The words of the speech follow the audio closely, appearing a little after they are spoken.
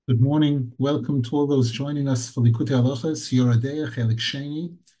Good morning. Welcome to all those joining us for Likutey Halakhos, Yoreh, Chelik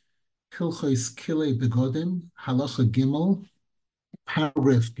Sheni, Hilkhos, Kiley, Begadim, Halakha Gimel,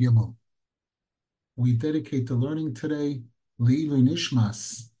 Paragraph Gimel. We dedicate the learning today, Le'ilu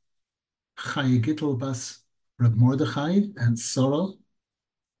Nishmas, Chaya Gittel Bas Reb Mordechai and Sarah,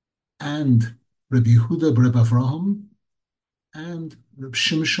 and Reb Yehuda Reb Avraham, and Reb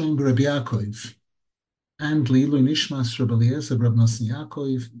Shimshon Reb Yaakov, and Le'ilu Nishmas Reb Eliezer Reb Nosson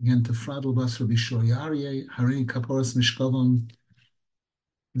Yaakov, Yente Fradel Bas Reb Yishor Aryeh, Harini Kaporas Mishkovam,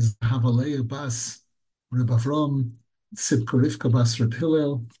 Havalea Bas Reb Avram, Tzipka Rivka Bas Reb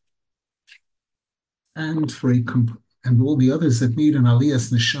Hillel, and and all the others that need an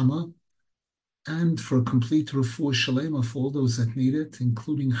Aliyas Neshama, and for a complete Refuah Shalema for all those that need it,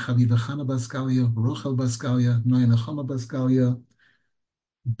 including Chaviva Chana Bas Galia, Rochel Bas Galia, Noya Nechama Bas Galia,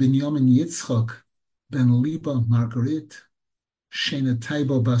 Binyamin Yitzchak, Ben Liba Margaret, Shena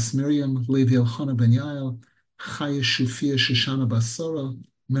Taiba Bas Miriam, Levi Elchana Ben Yael, Chaya Shufia Shoshana Bas Sora,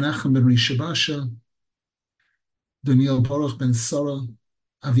 Menachem Ben Rishabasha, Daniel Baruch ben Sora,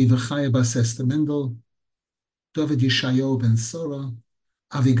 Aviva Chaya bas Esther Mendel, David Yeshayahu ben Sora,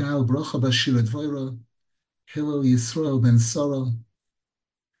 Avigail Brocha bas Shira Dvoira, Hillel Yisrael ben Sora,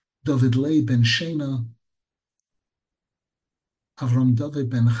 David Lei ben Shena, Avram David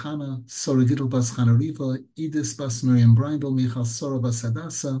ben Chana, Sora Gidel bas Chana Riva, Edis bas Miriam Brindel, Michal Sora bas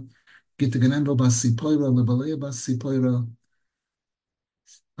Hadassah, Gitta Genendel bas Sipoira, Lebalea bas Sipoira,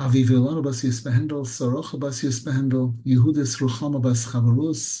 Aviv Ilana bas Yisbehendel, Sorocha bas Yisbehendel, Yehudis Ruchama bas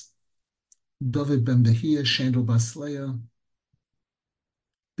Chavarus, David ben Deah, Shandel bas Leah,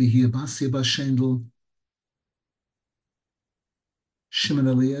 Behia Basia bas Shandel, Shimon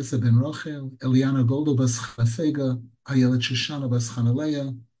Eliezer ben Rachel, Eliana Goldo bas Chanafega, Ayelet Shoshana bas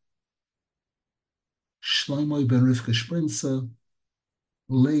Chanaleah, Shlomo ben Rivka Sprinza,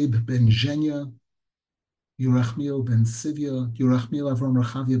 Leib ben Zhenya, Yerachmiel ben Sivya, Yerachmiel Avram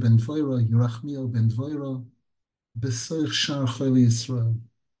Rechavia ben Dvoira, Yerachmiel ben Dvoira, Besoich Shar Chayli Yisrael.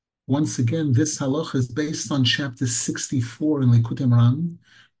 Once again, this halakha is based on chapter 64 in Likutey Moharan,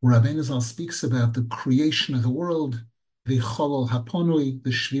 where Rabbeinu Zal speaks about the creation of the world, the cholol haponui,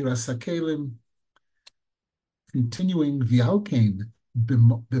 the shviras hakelim, continuing v'alkein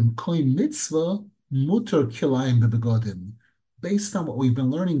b'mkoim mitzvah muter kilayim bebegadim. Based on what we've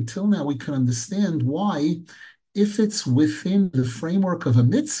been learning till now, we can understand why, if it's within the framework of a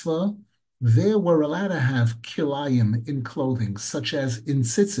mitzvah, there we're allowed to have kilayim in clothing, such as in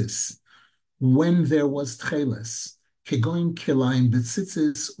tzitzis, when there was tcheles, kegoin kilayim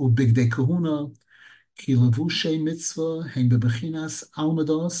b'tzitzis ubigdei kahuna, ki levushay mitzvah hen bebechinas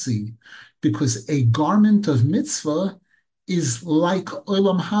almadasi, because a garment of mitzvah is like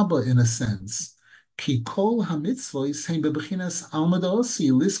olam haba in a sense. Ki kol hamitzvahs hen bebechinas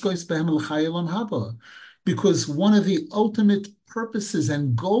almadasi liskois behem l'chay olam haba, because one of the ultimate purposes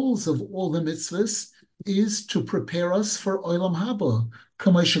and goals of all the mitzvahs is to prepare us for olam haba.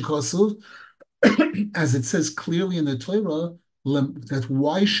 Kamei shekasuv, as it says clearly in the Torah, that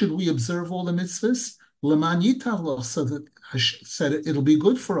why should we observe all the mitzvahs? Leman yitavloch, so that Hashem said it'll be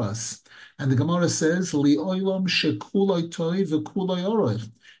good for us. And the Gemara says, Li oilam shekuloi toiv v'kuloi orov.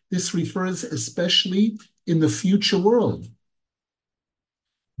 This refers especially in the future world.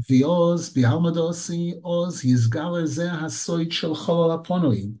 V'oz b'almadasi oz yizgaler zeh hasoit shel cholol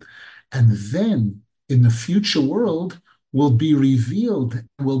haponoi. And then in the future world will be revealed,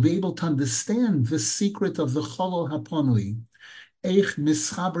 we'll be able to understand the secret of the cholol haponui. Eich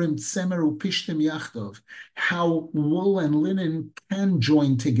mischabrim tzemer upishtim yachdov, how wool and linen can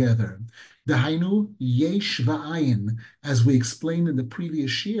join together. Dahainu yesh va'ayin, as we explained in the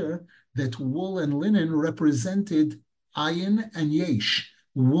previous year, that wool and linen represented ayin and yesh.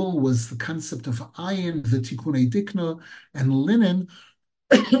 Wool was the concept of ayin, the tikunei dikna, and linen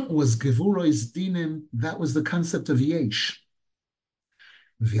was gevurois dinim, that was the concept of yesh.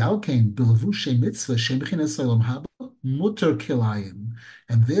 V'alkein b'levushay mitzvah shem b'chinas olam haba muter kilayim,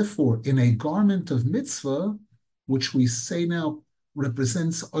 and therefore in a garment of mitzvah, which we say now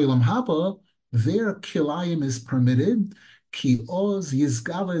represents olam haba, there kilayim is permitted. Ki oz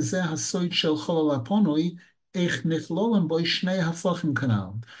yizgale zeh hasoit shel cholol haponui eich nichlolim boi shnei hafachim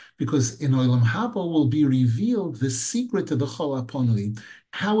kanal, because in olam haba will be revealed the secret of the chol haponui,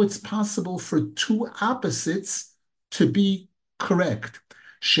 how it's possible for two opposites to be correct.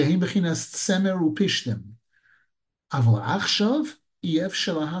 Shehem b'chinas tzemer upishtim. Aval achshav ef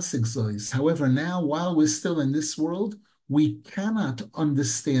shelahasik zois. However, now while we're still in this world, we cannot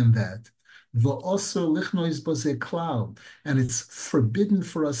understand that. V'osor lichnois b'zeh klal, and it's forbidden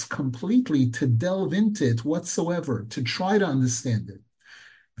for us completely to delve into it whatsoever, to try to understand it.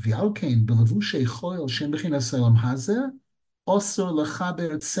 V'alkein b'levushay choil shem b'chinas olam hazeh osur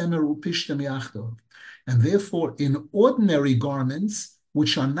lechaber tzemer upishtem yachdav. And therefore, in ordinary garments,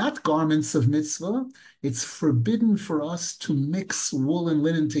 which are not garments of mitzvah, it's forbidden for us to mix wool and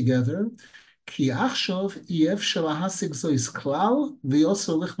linen together. Ki achshov iev shelahasig zois klal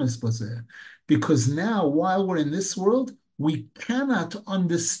v'yoso lichnos bozeh. Because now, while we're in this world, we cannot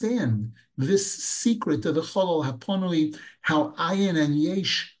understand this secret of the Cholol Haponui, how Ayin and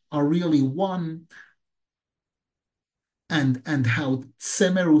Yesh are really one, and how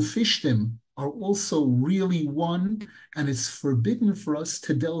Tzemer Ufishtim are also really one, and it's forbidden for us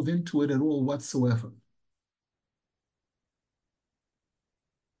to delve into it at all whatsoever.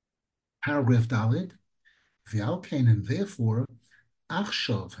 Paragraph Dalit, V'alkein, and therefore,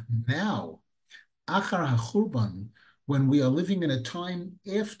 Achshov, now, Achar HaChurban, when we are living in a time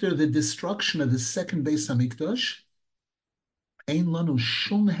after the destruction of the second Beis Hamikdash, Ein lanu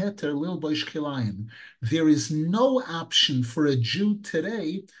shum heter lilbosh kilayim. There is no option for a Jew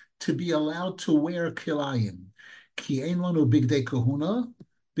today to be allowed to wear kilayim. Ki ein lanu bigdei kahuna,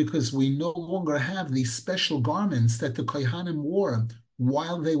 because we no longer have these special garments that the Kohanim wore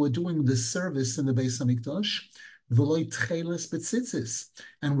while they were doing the service in the Beis Hamikdash. V'loi tcheles betzitzis,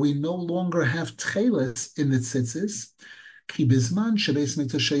 and we no longer have tcheles in the tzitzis. כי בזמן שבייס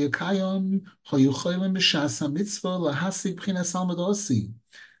מקדש היה קיים, היו יכולים בשעס המצווה להשיג בחינת אלמדוסי.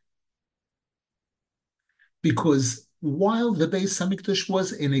 Because while the Beis Hamikdash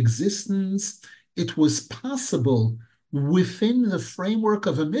was in existence, it was possible within the framework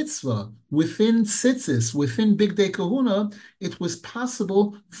of a mitzvah, within tzitzis, within Bigdei Kahuna, it was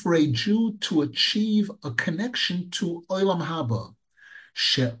possible for a Jew to achieve a connection to Olam Haba.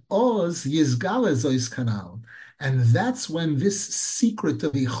 She'oz yizgale zois kanal. And that's when this secret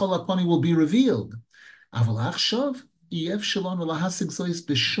of the Cholaponi will be revealed.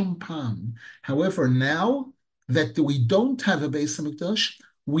 However, now that we don't have a Beis Hamikdash,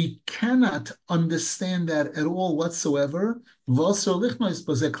 we cannot understand that at all whatsoever. We're not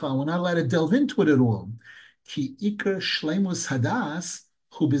allowed to delve into it at all.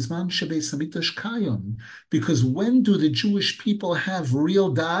 Because when do the Jewish people have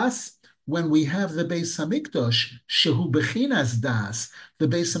real das? When we have the Beis Hamikdash, shehu bechinas das, the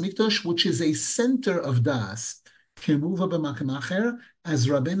Beis Hamikdash, which is a center of das. As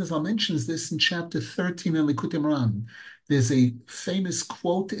Rabbeinu Zal mentions this in chapter 13 in Likutey Moran. There's a famous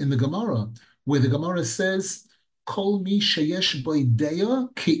quote in the Gemara where the Gemara says, Kol mi sheyesh boi Deah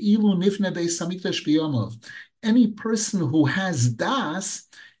ke'ilu nifne Beis Hamikdash b'yomav. Any person who has das,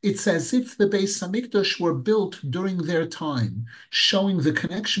 it's as if the Beis Hamikdash were built during their time, showing the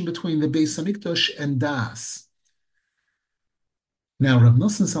connection between the Beis Hamikdash and das. Now, Rav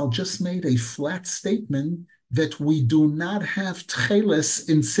Nosson Zal just made a flat statement that we do not have tcheles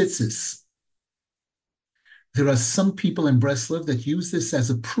in tzitzis. There are some people in Breslov that use this as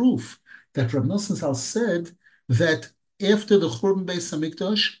a proof that Rav Nosson Zal said that after the Churban Beis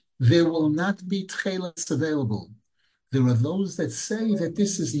Hamikdash, there will not be tcheles available. There are those that say that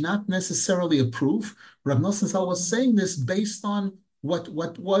this is not necessarily a proof. Rav Nosson Zal was saying this based on what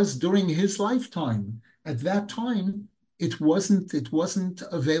was during his lifetime. At that time, it wasn't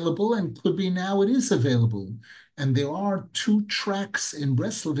available, and could be now it is available. And there are two tracks in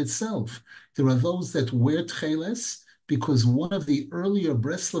Breslov itself. There are those that wear tcheles, because one of the earlier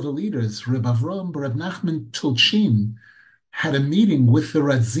Breslov leaders, Reb Avram Reb Nachman Tulchin, had a meeting with the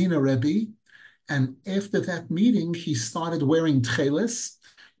Radzina Rebbe, and after that meeting, he started wearing tcheles,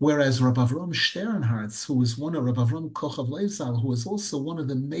 whereas Rabbi Avram Sternhartz, who was one of Rabbi Avram Kochav Leizal, who was also one of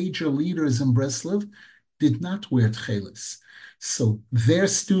the major leaders in Breslov, did not wear tcheles. So their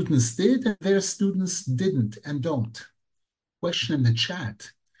students did, and their students didn't and don't. Question in the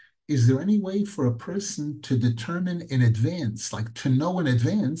chat, is there any way for a person to determine in advance, like to know in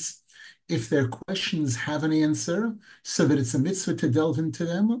advance, if their questions have an answer, so that it's a mitzvah to delve into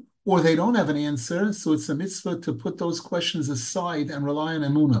them, or they don't have an answer, so it's a mitzvah to put those questions aside and rely on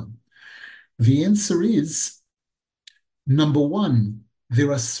emunah? The answer is, number one,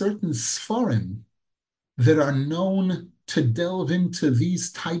 there are certain sfarim that are known to delve into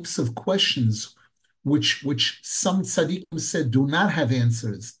these types of questions, which some tzaddikim said do not have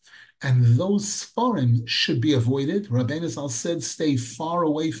answers. And those sfarim should be avoided. Rabbeinu Zal said, stay far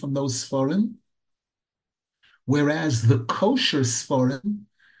away from those sfarim. Whereas the kosher sfarim,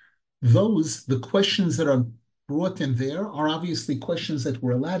 the questions that are brought in there are obviously questions that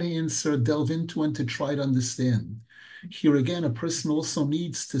we're allowed to answer, delve into, and to try to understand. Here again, a person also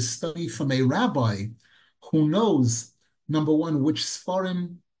needs to study from a rabbi who knows, number one, which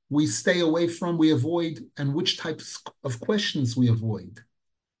sfarim we stay away from, we avoid, and which types of questions we avoid.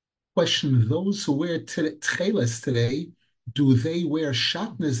 Question, those who wear tcheles today, do they wear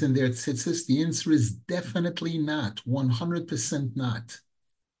shatnez in their tzitzis? The answer is definitely not, 100% not.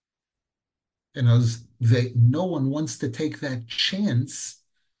 And as no one wants to take that chance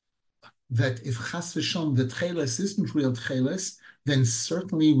that if chas v'shon the tcheles isn't real tcheles, then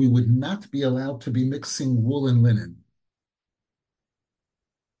certainly we would not be allowed to be mixing wool and linen.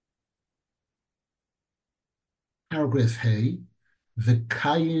 Paragraph Hey, the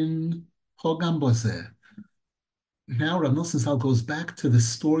kayin hogam bozeh. Now Rav Nosson Zal goes back to the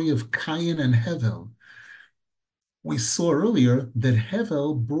story of Cain and Hevel. We saw earlier that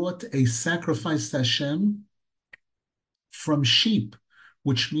Hevel brought a sacrifice to Hashem from sheep,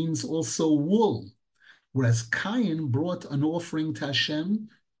 which means also wool, whereas Cain brought an offering to Hashem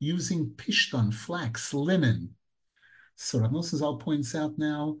using pishtan, flax, linen. So Rav Nosson Zal points out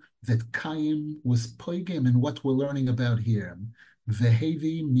now that Cain was poigim in what we're learning about here.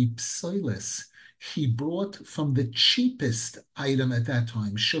 Vehevi mipsoiles. He brought from the cheapest item at that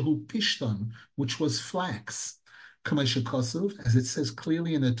time, shehu pishtan, which was flax. Kamesha Kosov, as it says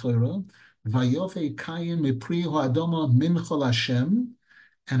clearly in the Torah, Vayove Cain mipri ha'adoma minchol Hashem,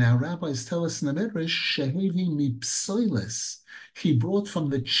 and our rabbis tell us in the Medrash, shehevi mipsoiles. He brought from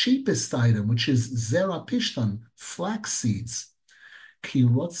the cheapest item, which is zera pishtan, flax seeds. Ki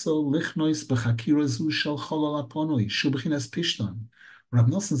rotzo lichnois b'chakira zu shel cholol aponoi, shu b'chinas pishtan. Rav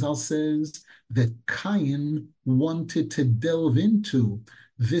Nosson Zal says that Cain wanted to delve into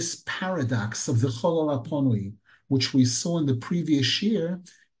this paradox of the cholol aponoi, which we saw in the previous year,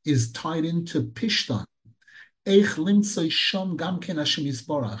 is tied into pishtan.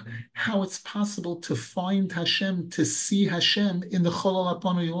 How it's possible to find Hashem, to see Hashem in the Cholol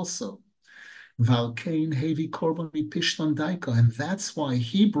Aponoi also. And that's why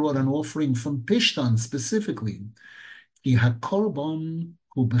he brought an offering from Pishtan specifically.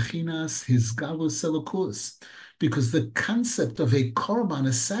 Because the concept of a korban,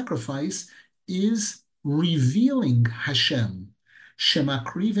 a sacrifice, is revealing Hashem.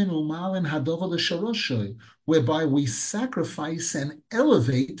 Whereby we sacrifice and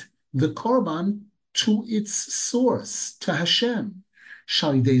elevate the korban to its source, to Hashem.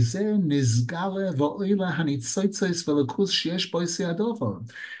 And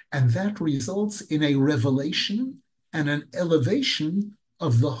that results in a revelation and an elevation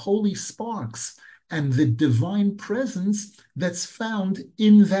of the holy sparks and the divine presence that's found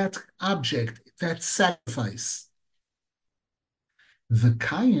in that object, that sacrifice. The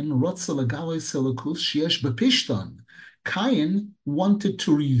Cain Cain wanted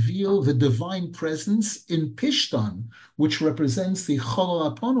to reveal the divine presence in Pishtan, which represents the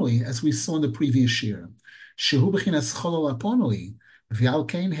Cholol Aponoi, as we saw in the previous year. Shehu b'chinas Cholol Aponoi, v'al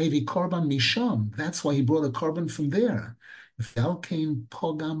Cain hevi korban misham. That's why he brought a korban from there. V'al Cain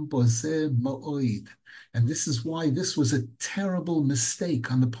pogam bozeh ma'oid. And this is why this was a terrible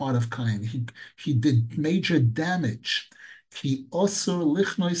mistake on the part of Cain. He did major damage. Ki osur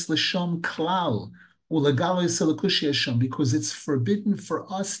lichnois l'sham klal because it's forbidden for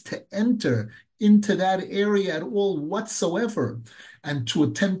us to enter into that area at all whatsoever and to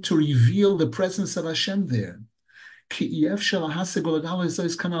attempt to reveal the presence of Hashem there. Because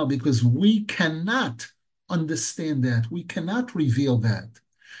we cannot understand that. We cannot reveal that.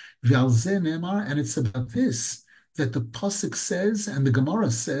 And it's about this that the Pasuk says and the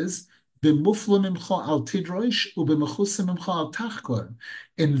Gemara says, in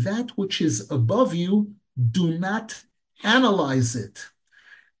that which is above you, do not analyze it.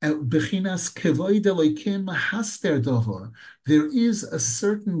 There is a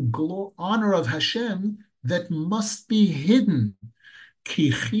certain honor of Hashem that must be hidden.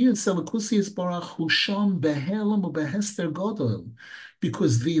 Because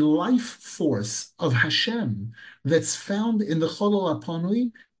the life force of Hashem that's found in the Cholol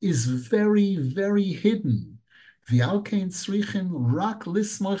Aponoi is very, very hidden. And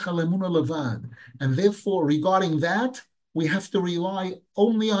therefore, regarding that, we have to rely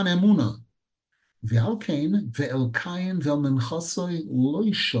only on emunah.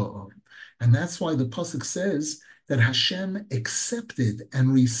 And that's why the pasuk says that Hashem accepted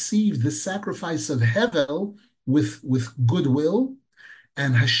and received the sacrifice of Hevel with goodwill,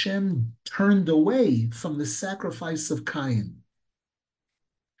 and Hashem turned away from the sacrifice of Cain.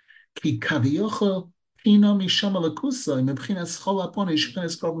 Because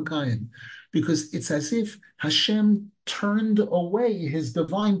it's as if Hashem turned away his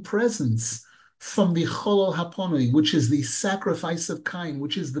divine presence from the Cholol Haponoi, which is the sacrifice of Cain,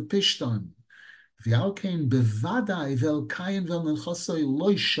 which is the Pishtan.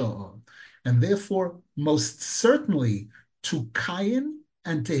 And therefore, most certainly, to Cain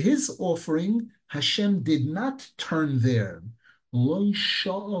and to his offering, Hashem did not turn there. Note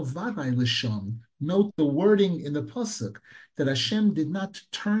the wording in the pasuk that Hashem did not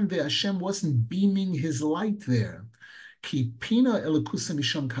turn there. Hashem wasn't beaming his light there. Because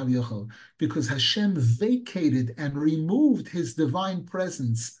Hashem vacated and removed his divine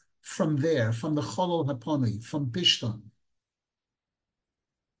presence from there, from the Cholol Haponi, from Pishton.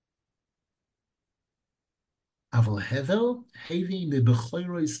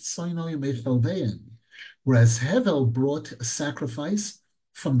 Whereas Hevel brought a sacrifice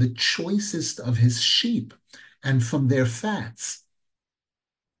from the choicest of his sheep and from their fats.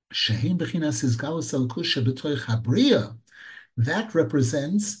 That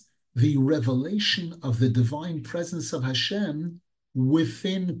represents the revelation of the divine presence of Hashem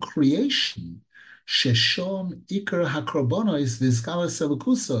within creation. Sheshom Iker Hakrobonois Vizgalas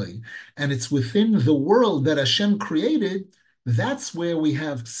Elukusoi, and it's within the world that Hashem created. That's where we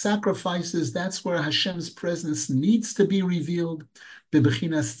have sacrifices. That's where Hashem's presence needs to be revealed.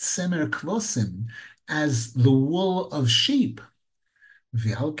 Bebechinas Tsemer Kvosim, as the wool of sheep.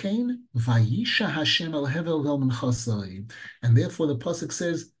 Vayisha Hashem el Hevel vel Menchosai, and therefore the pasuk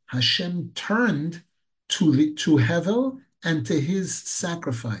says Hashem turned to Hevel and to his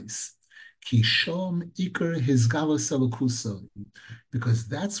sacrifice. Kishom Iker his galos elokuso, because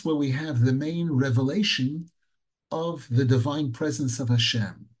that's where we have the main revelation of the divine presence of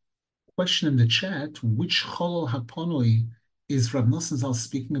Hashem. Question in the chat: which Cholol Haponoi is Rav Nosson Zal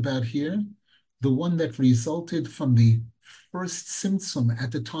speaking about here? The one that resulted from the first Tzimtzum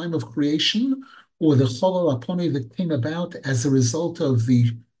at the time of creation, or the Cholol Haponoi that came about as a result of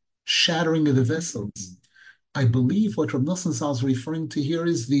the shattering of the vessels? I believe what Rav Nosson Zal is referring to here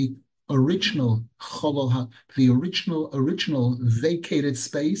is the original Cholol, the original vacated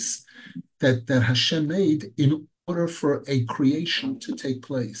space that Hashem made in order for a creation to take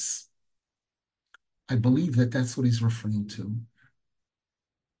place. I believe that that's what he's referring to.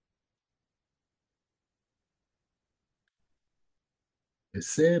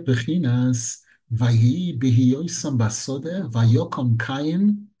 Bechinas vayi bihiyoisam basode vayokom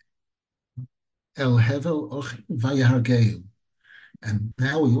Kain el hevel ochin vayahargeu. And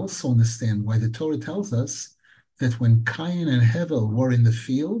now we also understand why the Torah tells us that when Cain and Hevel were in the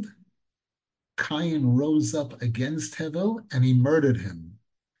field, Cain rose up against Hevel and he murdered him.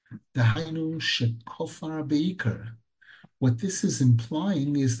 Dahainu shekofar beikar. What this is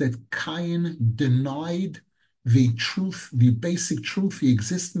implying is that Cain denied the truth, the basic truth, the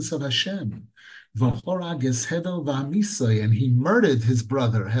existence of Hashem. V'horag es Hevel v'hamisai, and he murdered his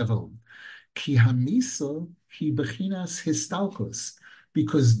brother Hevel. Ki hamisa hi bechinas histalkos,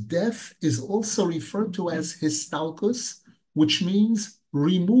 because death is also referred to as histalkos, which means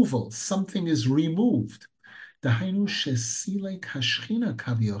removal. Something is removed. Dahainu shesilek hashchina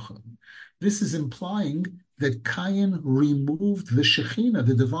kavyochon. This is implying that Cain removed the Shekhinah,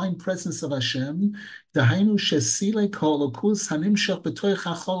 the divine presence of Hashem. Dahainu shesilek holokus hanimshach b'toich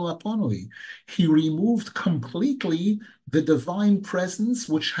hachol aponui. He removed completely the divine presence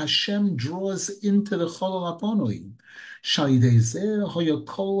which Hashem draws into the chol aponui. Shalidezeh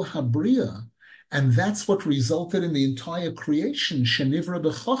hoyakol habriya. And that's what resulted in the entire creation, Shenivra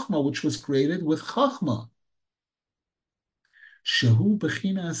b'chochma, which was created with chochma. Shehu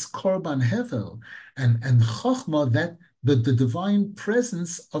bechinas korban hevel, and chochma, that the divine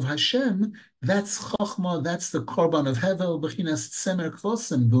presence of Hashem, that's chochma, that's the korban of hevel, bechinas tsemer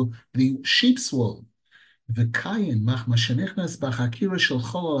kvosim, the sheep's wool. The Kayin machma shenichnas b'chakira shel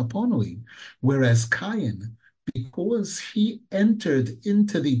chol aponui, whereas Cain, because he entered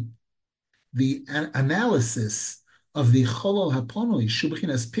into the analysis of the cholol haponui,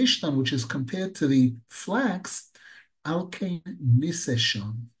 shubechinas pishtan, which is compared to the flax, alkein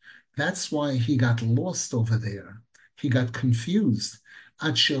niseshon. That's why he got lost over there. He got confused.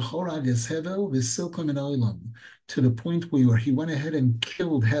 Ad shechorag es Hevel v'silkom in olam, to the point where he went ahead and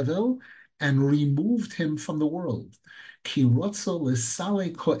killed Hevel and removed him from the world. Ki rotzo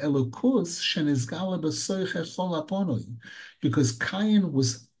lesale ko elukus shenizgala b'soich echol aponui, because Cain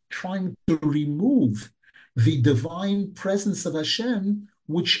was trying to remove the divine presence of Hashem,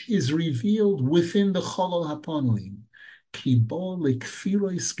 which is revealed within the cholol haponui. Ki bo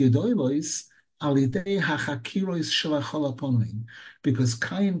lekfirois gedolos alidei hachakirois shel hachol haponui, because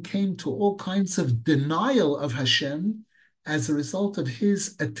Cain came to all kinds of denial of Hashem as a result of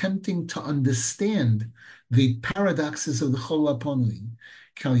his attempting to understand the paradoxes of the chol haponui.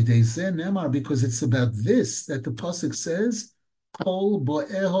 Kalidei nemar, because it's about this that the pasuk says, Kol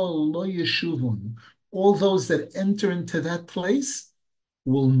bo'eho lo yeshuvun. All those that enter into that place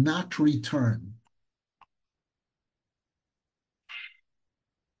will not return.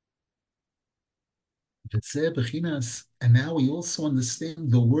 And now we also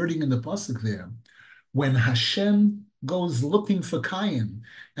understand the wording in the pasuk there. When Hashem goes looking for Cain,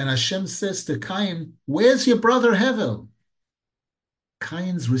 and Hashem says to Cain, "Where's your brother Hevel?"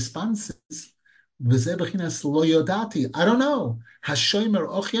 Cain's response is, "V'zeh b'chinas lo yodati." I don't know. Hashomer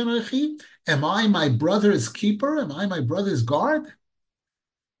ochyan ochi. Am I my brother's keeper? Am I my brother's guard?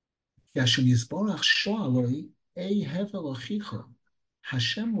 Hashem Yisborach sho'aloi, ei Hevel ochicha.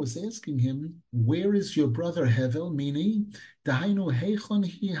 Hashem was asking him, "Where is your brother Hevel?" Meaning, Dahainu heichon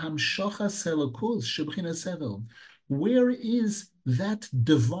hi hamshochas Hilkhos shebchinas Hevel. Where is that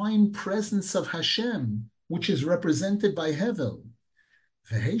divine presence of Hashem, which is represented by Hevel?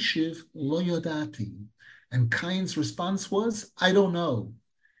 Veheshiv lo yodati. And Cain's response was, "I don't know."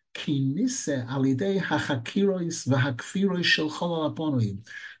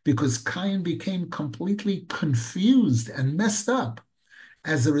 Because Cain became completely confused and messed up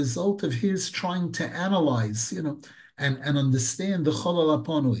as a result of his trying to analyze, and understand the Cholal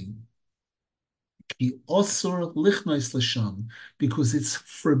Aponui. Because it's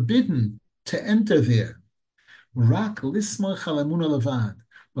forbidden to enter there. Rak lisma chalamuna levad.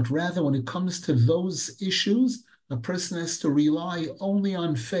 But rather, when it comes to those issues, a person has to rely only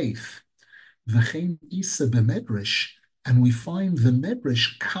on faith. V'chein isa b'medrash, and we find the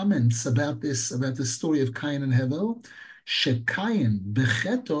Medrash comments about this, about the story of Cain and Hevel. Shekain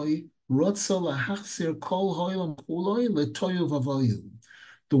b'chetoi rotzo lahachzir kol hoylam kuloi letoyu vavoyu.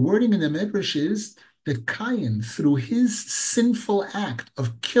 The wording in the Medrash is that Cain, through his sinful act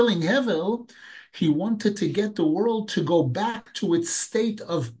of killing Hevel, he wanted to get the world to go back to its state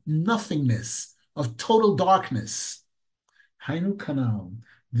of nothingness, of total darkness. Hainu Kanal.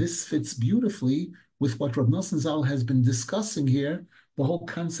 This fits beautifully with what Rav Nosson Zal has been discussing here, the whole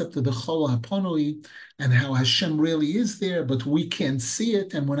concept of the Chol HaPonoi and how Hashem really is there, but we can't see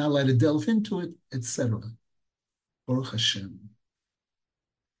it and we're not allowed to delve into it, etc. Baruch Hashem.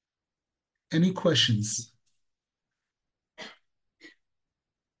 Any questions?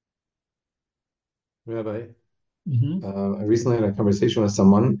 Rabbi, I recently had a conversation with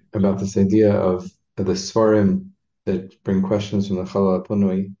someone about this idea of the Svarim that bring questions from the Chala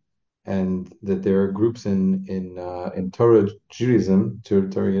Punui, and that there are groups in Torah Judaism, Torah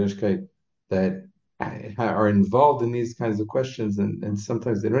Yiddishkeit, that are involved in these kinds of questions, and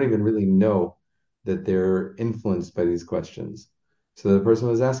sometimes they don't even really know that they're influenced by these questions. So the person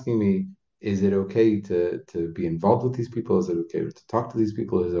was asking me, is it okay to be involved with these people? Is it okay to talk to these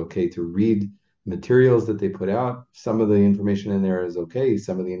people? Is it okay to read materials that they put out? Some of the information in there is okay.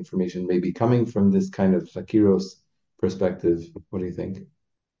 Some of the information may be coming from this kind of Fakiros perspective. What do you think?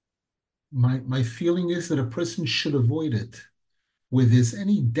 My feeling is that a person should avoid it. Where there's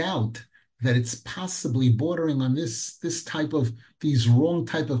any doubt that it's possibly bordering on these wrong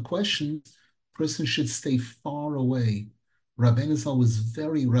type of questions, person should stay far away. Rabbeinu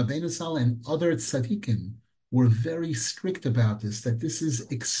Zal and other tzaddikim were very strict about this, that this is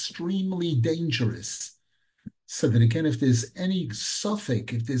extremely dangerous. So that again, if there's any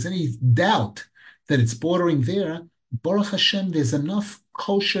suffix, if there's any doubt that it's bordering there, Baruch Hashem, there's enough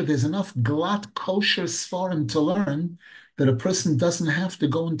glatt kosher svarim to learn that a person doesn't have to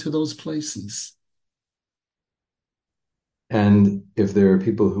go into those places. And if there are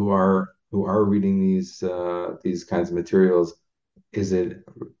people who are reading these kinds of materials, is it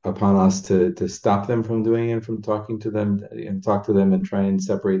upon us to stop them from doing it, from talking to them and talk to them and try and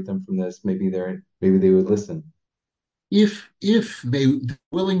separate them from this? Maybe they would listen. If they're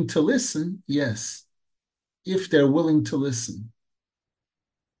willing to listen, yes. If they're willing to listen.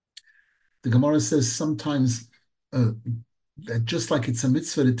 The Gemara says sometimes that just like it's a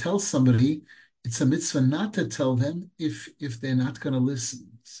mitzvah to tell somebody, it's a mitzvah not to tell them if they're not going to listen.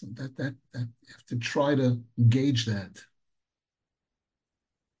 So that you have to try to gauge that.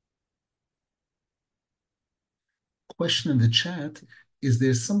 Question in the chat: is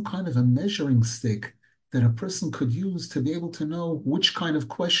there some kind of a measuring stick that a person could use to be able to know which kind of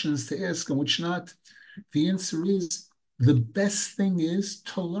questions to ask and which not? The answer is, the best thing is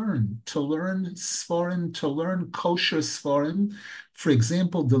to learn Svarim, to learn kosher Svarim. For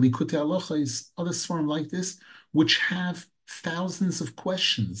example, the Likutey Halakhos, other Svarim like this, which have thousands of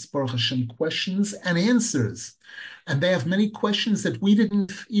questions, Baruch Hashem, questions and answers. And they have many questions that we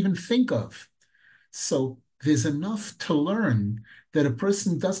didn't even think of. So there's enough to learn that a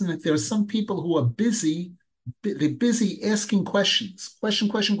person doesn't, there are some people who are busy, they're busy asking questions,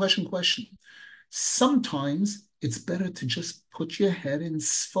 question. Sometimes it's better to just put your head in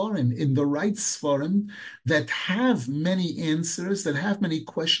Svarim, in the right Svarim that have many answers, that have many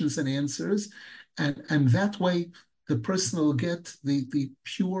questions and answers. And that way, the person will get the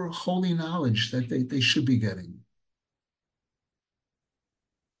pure, holy knowledge that they should be getting.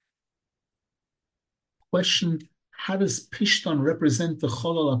 Question, how does Pishton represent the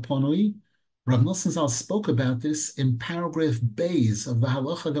Cholol Aponui? Rav Nosson Zal spoke about this in paragraph Bays of the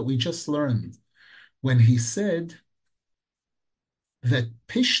Halakha that we just learned, when he said that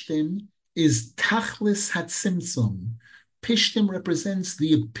Pishtim is Tachlis Hatzimtzum. Pishtim represents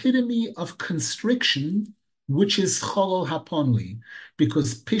the epitome of constriction, which is Cholol Haponui,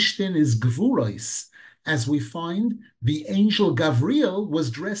 because Pishtim is Gvurais. As we find, the angel Gavriel was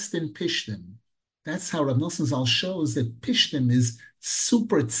dressed in Pishtim. That's how Rav Nosson Zal shows that Pishtim is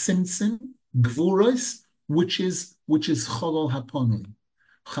super tzimtzim, Gvurais, which is Cholol Haponui.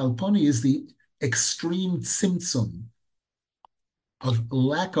 Chalponi is the extreme tzimtzum of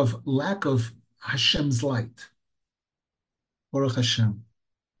lack of Hashem's light. Baruch Hashem.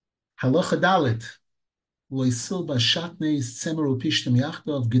 Halacha Dalet. Loisil bashatneis tzemer upishtem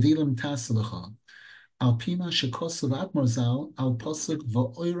yachdav gedilim taselacha. Al pima shekosav atmorzal al posuk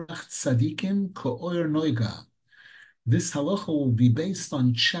va'oirach tzadikim ko'oir noiga. This halacha will be based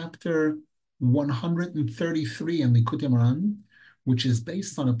on chapter 133 in Likutey, which is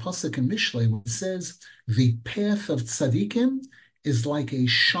based on a pasuk in Mishlei, where it says the path of tzadikim is like a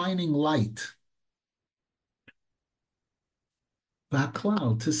shining light.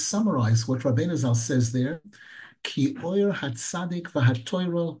 Ba'klal, to summarize what Rabbeinu Zal says there, Ki oyer hatzadik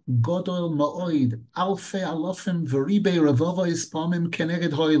v'hatoiro godol ma'oid alfei alofim v'ribei ravovois pamim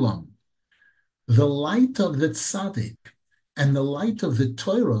keneged hoilam. The light of the tzaddik and the light of the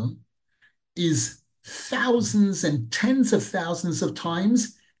Torah is thousands and tens of thousands of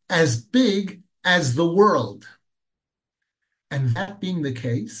times as big as the world. And that being the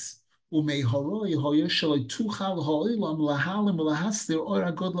case, if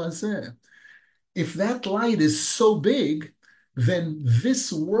that light is so big, then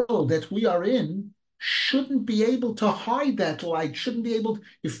this world that we are in shouldn't be able to hide that light, shouldn't be able to,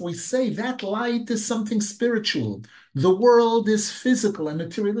 if we say that light is something spiritual, the world is physical and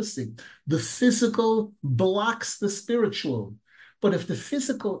materialistic. The physical blocks the spiritual. But if the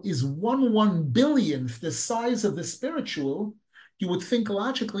physical is 1/1 billionth the size of the spiritual, you would think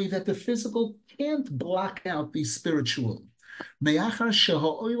logically that the physical can't block out the spiritual. Since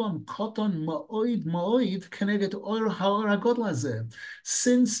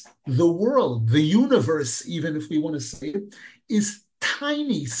the world, the universe, even if we want to say it, is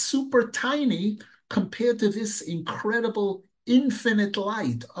tiny, super tiny, compared to this incredible infinite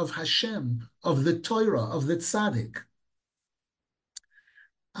light of Hashem, of the Torah, of the Tzaddik.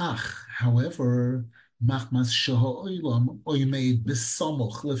 However,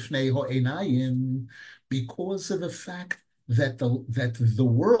 because of the fact that the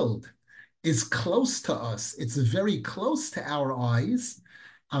world is close to us, it's very close to our eyes.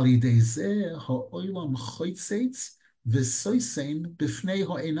 That's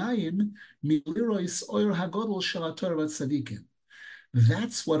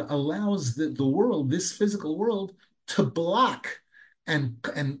what allows the world, this physical world, to block and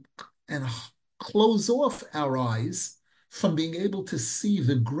close off our eyes from being able to see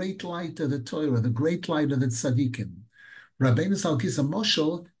the great light of the Torah, the great light of the tzaddikim. Rabbeinu Zal gives a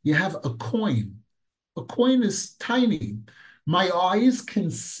moshel, you have a coin. A coin is tiny. My eyes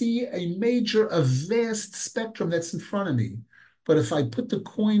can see a vast spectrum that's in front of me. But if I put the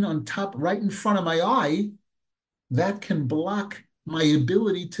coin on top right in front of my eye, that can block my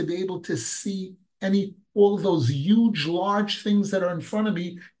ability to be able to see all those huge, large things that are in front of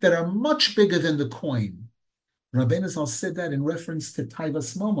me that are much bigger than the coin. Rabbeinu Zal said that in reference to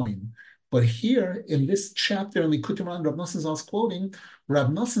Taivas Momoin. But here, in this chapter in Likutey, Rav Nosson Zal's quoting, Rav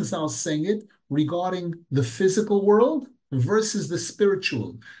Nosson Zal is saying it regarding the physical world versus the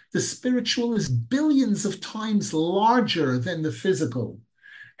spiritual. The spiritual is billions of times larger than the physical.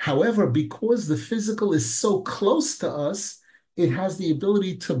 However, because the physical is so close to us, it has the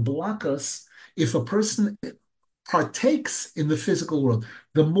ability to block us. If a person partakes in the physical world,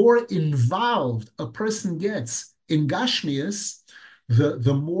 the more involved a person gets in Gashmias,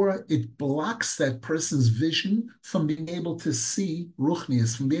 the more it blocks that person's vision from being able to see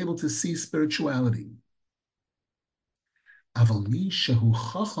Ruchnias, from being able to see spirituality. But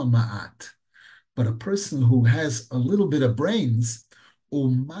a person who has a little bit of brains,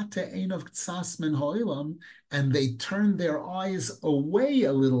 and they turn their eyes away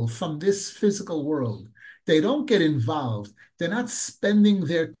a little from this physical world. They don't get involved. They're not spending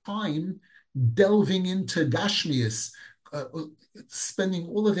their time delving into Gashmias, spending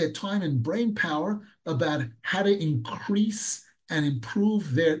all of their time and brain power about how to increase and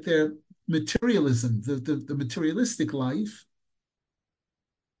improve their materialism, the materialistic life,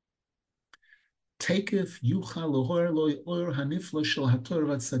 taketh yuchal lohor loy or hanifla shel hator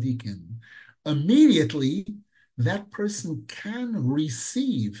tzadikin. Immediately, that person can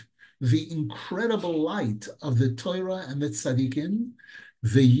receive the incredible light of the Torah and the tzadikin,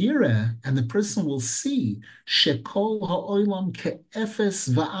 the Yoreh, and the person will see shekol ha'olam ke'efes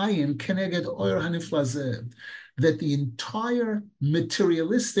va'ayin keneged oyer hanifla that the entire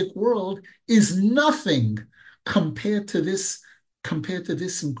materialistic world is nothing compared to this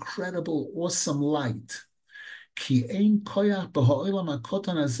incredible, awesome light. כי אין כוח בהעולם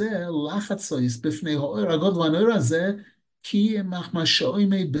הקטן הזה לחצויס בפני האור הגדול והנורא הזה, כי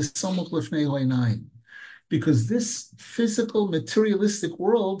מחמשאוימי בסמוך לפני העיניים. Because this physical, materialistic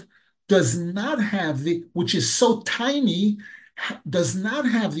world does not have which is so tiny, does not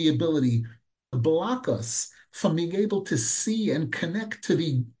have the ability to block us from being able to see and connect to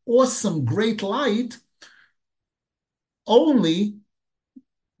the awesome, great light only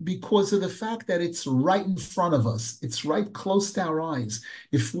because of the fact that it's right in front of us. It's right close to our eyes.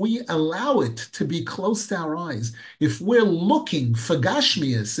 If we allow it to be close to our eyes, if we're looking for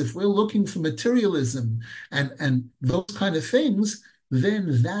gashmias, if we're looking for materialism and those kind of things,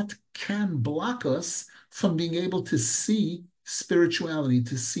 then that can block us from being able to see spirituality,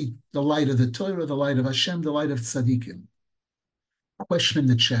 to see the light of the Torah, the light of Hashem, the light of tzaddikim. Question in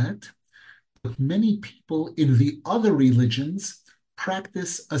the chat. Many people in the other religions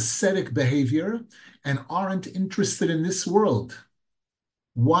practice ascetic behavior and aren't interested in this world.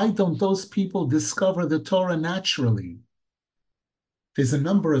 Why don't those people discover the Torah naturally? There's a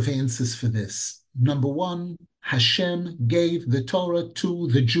number of answers for this. Number one, Hashem gave the Torah to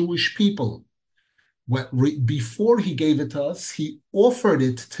the Jewish people. Before he gave it to us, he offered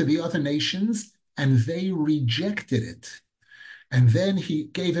it to the other nations and they rejected it. And then he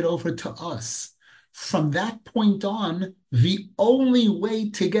gave it over to us. From that point on, the only way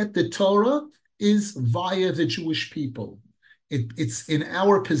to get the Torah is via the Jewish people. It's in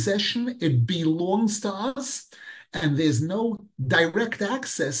our possession, it belongs to us, and there's no direct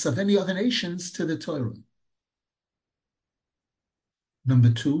access of any other nations to the Torah.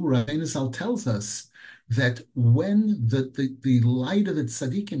 Number two, Rabbeinu Zal tells us that when the light of the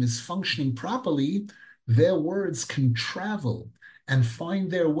tzaddikim is functioning properly, their words can travel and find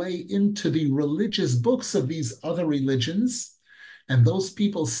their way into the religious books of these other religions. And those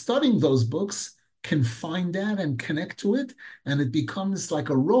people studying those books can find that and connect to it. And it becomes like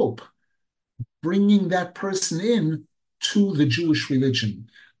a rope, bringing that person in to the Jewish religion,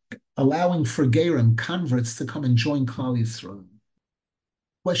 allowing for Gerim, converts, to come and join Klal Yisrael.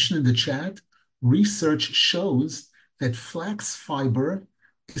 Question in the chat. Research shows that flax fiber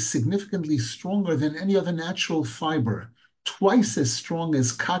is significantly stronger than any other natural fiber, twice as strong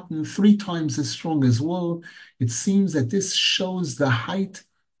as cotton, 3 times as strong as wool. It seems that this shows the height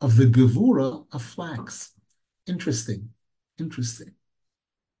of the gevura of flax. Interesting.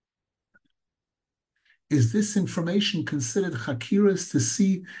 Is this information considered chakiras to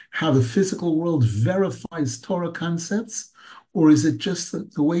see how the physical world verifies Torah concepts? Or is it just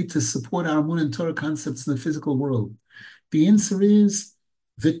the way to support our Amun and Torah concepts in the physical world? The answer is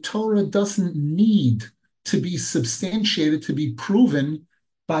the Torah doesn't need to be substantiated, to be proven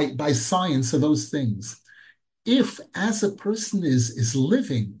by science or those things. If, as a person is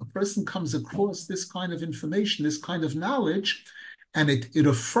living, a person comes across this kind of information, this kind of knowledge, and it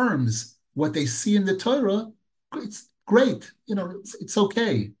affirms what they see in the Torah, it's great. It's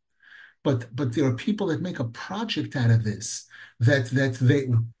okay. But there are people that make a project out of this, that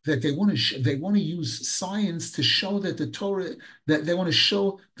they want to use science to show that the Torah, that they want to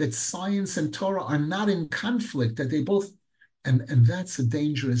show that science and Torah are not in conflict, that they both, and that's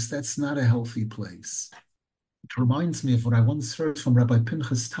that's not a healthy place. It reminds me of what I once heard from Rabbi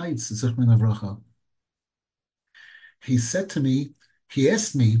Pinchas Teitz, Zichron Avracha. He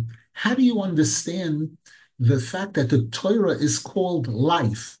asked me, how do you understand the fact that the Torah is called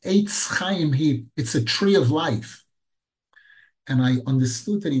life? Eitz Chaim, it's a tree of life. And I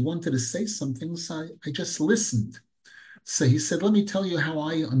understood that he wanted to say something, so I just listened. So he said, let me tell you how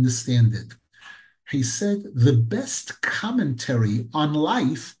I understand it. He said, the best commentary on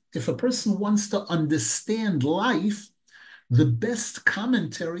life, if a person wants to understand life, the best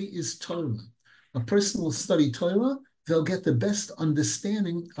commentary is Torah. A person will study Torah, they'll get the best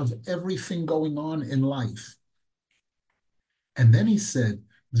understanding of everything going on in life. And then he said,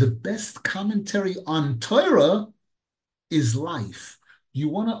 the best commentary on Torah is life. You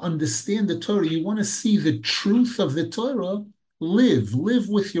want to understand the Torah, you want to see the truth of the Torah, live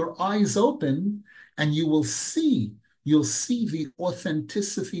with your eyes open, and you will see you'll see the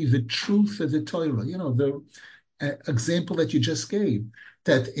authenticity, the truth of the Torah. The example that you just gave,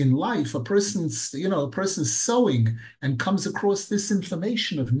 that in life a person's sowing and comes across this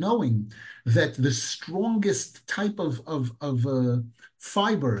information of knowing that the strongest type of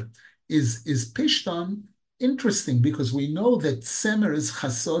fiber is pishtan. Interesting, because we know that semer is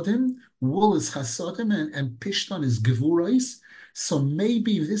chasodim, wool is chasodim, and pishtan is gevurais. So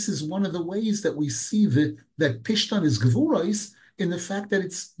maybe this is one of the ways that we see that pishtan is gevurais, in the fact that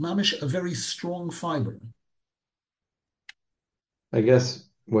it's mamish, a very strong fiber. I guess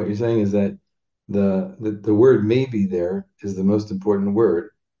what you're saying is that the word maybe there is the most important word.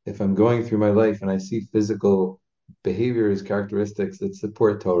 If I'm going through my life and I see physical behaviors, characteristics that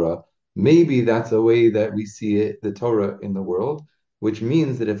support Torah, maybe that's a way that we see it, the Torah in the world, which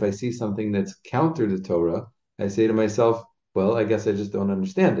means that if I see something that's counter to Torah, I say to myself, well, I guess I just don't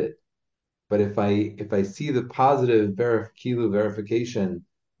understand it. But if I see the positive verification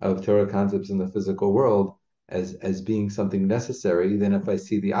of Torah concepts in the physical world as being something necessary, then if I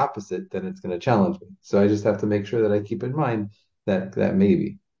see the opposite, then it's going to challenge me. So I just have to make sure that I keep in mind that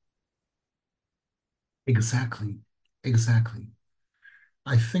maybe. Exactly. Exactly.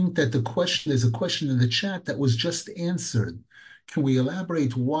 I think that there's a question in the chat that was just answered. Can we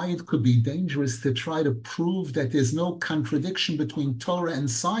elaborate why it could be dangerous to try to prove that there's no contradiction between Torah and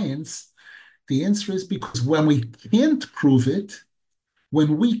science? The answer is because when we can't prove it, when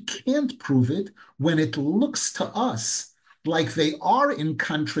it looks to us like they are in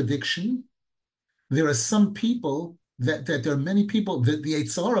contradiction, there are some people that there are many people that the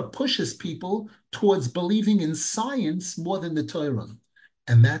Yetzer Hara pushes people towards believing in science more than the Torah,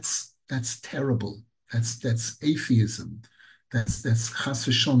 and that's terrible. That's atheism. That's chas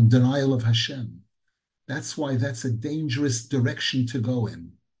v'shalom, denial of Hashem. That's why that's a dangerous direction to go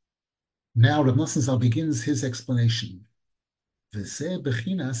in. Now Rav Nosson Zal begins his explanation. V'zeh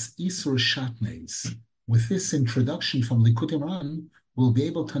bechinas isur shatneis. With this introduction from Likutey, we'll be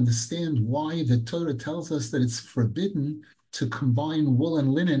able to understand why the Torah tells us that it's forbidden to combine wool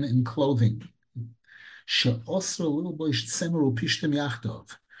and linen in clothing. She'osra lilbosh tzemer upishtim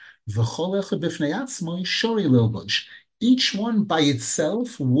yachtov. V'chol echad b'fnei atzmoi shori lilbosh. Each one by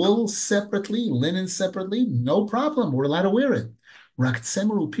itself, wool separately, linen separately, no problem. We're allowed to wear it. Rak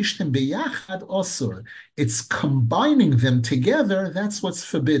tzemer upishtim beyachad osur. It's combining them together, that's what's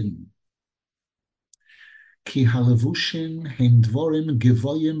forbidden. Ki halavushin hem dvorim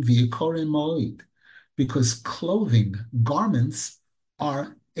gevoyim v'yikorim moed. Because clothing, garments,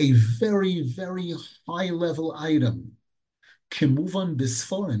 are a very, very high-level item. Kimuvan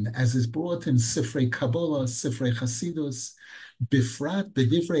bisforin, as is brought in Sifrei Kabbalah, Sifrei Chasidus, Bifrat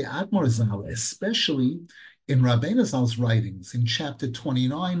B'divrei Admor Zal, especially in Rabbeinu Zal's writings, in chapter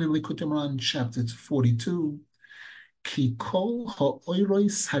 29 in Likutey, chapter 42, Ki kol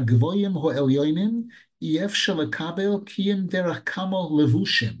ha'oiros hagvoyim ha'elyonim yef shelakabel kiyim derech kamo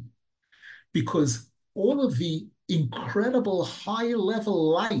levushim. Because all of the incredible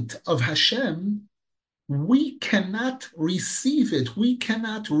high-level light of Hashem, we cannot receive it, we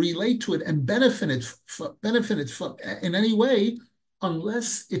cannot relate to it and benefit it in any way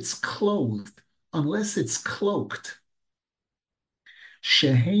unless it's clothed, unless it's cloaked.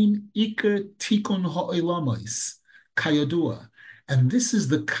 Shehein iker tikun ha'olamos, kayodua. And this is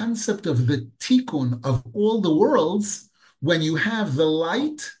the concept of the tikkun of all the worlds, when you have the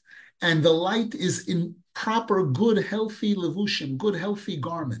light, and the light is in proper, good, healthy levushim, good, healthy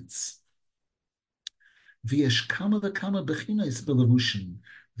garments. V'yesh kama v'kama bechinos belevushim.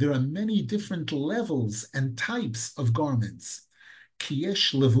 There are many different levels and types of garments. Ki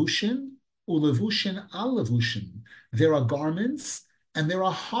yesh levushin ulevushin al levushin. There are garments and there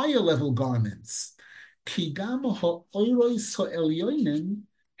are higher level garments. Ki gam ha'oros ha'elyonim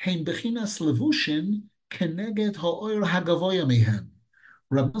hein bechinas levushin keneged ha'or hagavoya mehem.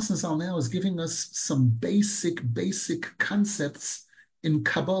 Rabbi Nosson Zal now is giving us some basic concepts in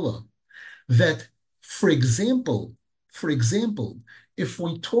Kabbalah that, for example, if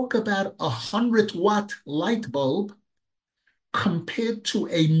we talk about 100-watt light bulb compared to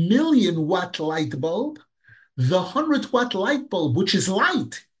a 1,000,000-watt light bulb, the 100-watt light bulb, which is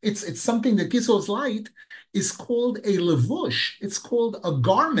light, it's something that gives us light, is called a levush. It's called a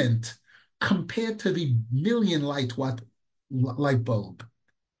garment compared to the 1,000,000-watt light bulb.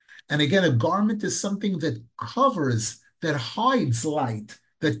 And again, a garment is something that covers, that hides light,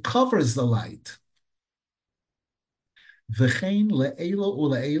 that covers the light. V'chein le'ela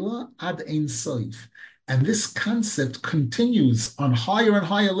u'le'ela ad ein soif. And this concept continues on higher and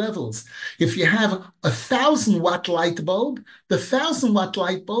higher levels. If you have 1,000-watt light bulb, the 1,000-watt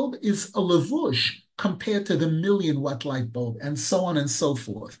light bulb is a levush compared to the 1,000,000 watt light bulb, and so on and so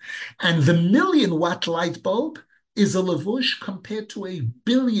forth. And the 1,000,000 watt light bulb is a lavush compared to a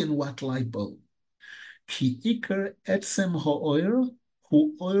 1,000,000 watt light bulb. Ki ikar etzem ha'oir hu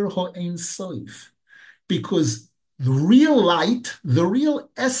oir ha'ein soif. Because the real light, the real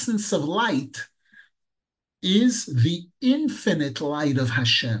essence of light, is the infinite light of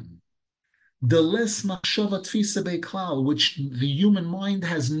Hashem. The less machshava tfisa beklal, which the human mind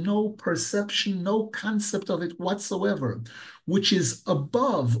has no perception, no concept of it whatsoever, which is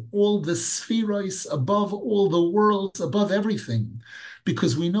above all the spheroids, above all the worlds, above everything.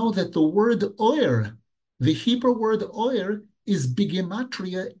 Because we know that the word oir, the Hebrew word oir, is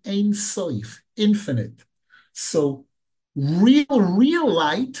bigematria ein soif, infinite. So real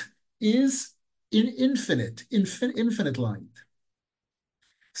light is infinite light.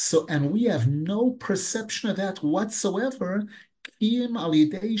 So, and we have no perception of that whatsoever. Kiyim al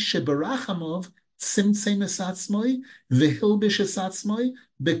yidei sheberachamov tzimtzem es atzmoi v'hilbish es atzmoi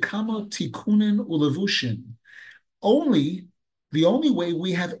bekama tikunin ulevushin. The only way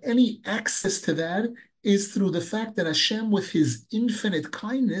we have any access to that is through the fact that Hashem, with his infinite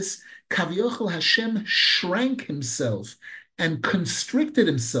kindness, Kaviochel Hashem shrank himself and constricted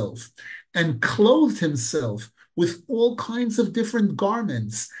himself and clothed himself with all kinds of different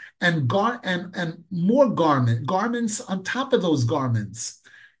garments and more garments on top of those garments,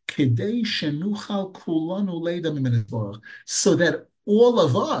 so that all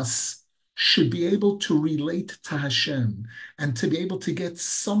of us should be able to relate to Hashem and to be able to get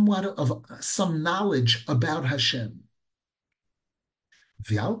somewhat of some knowledge about Hashem.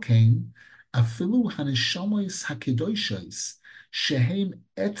 V'alkein afilu haneshamois hakedoshos shehem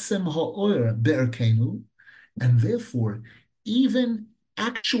etzem ha'or be'erkenu, and therefore even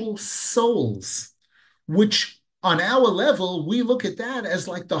actual souls, which on our level, we look at that as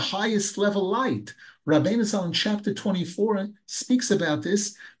like the highest level light. Rabbeinu Zal in chapter 24 speaks about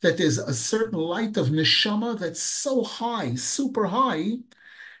this, that there's a certain light of neshama that's so high, super high,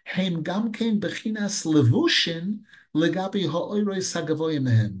 Heim gamkein bechinas levushin legabi ha'oros hagavoyim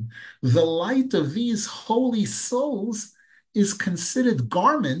mehem. The light of these holy souls is considered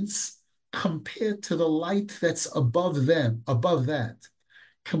garments compared to the light that's above them, above that.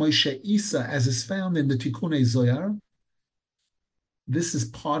 Kamoshe Isa, as is found in the Tikkunei Zohar. This is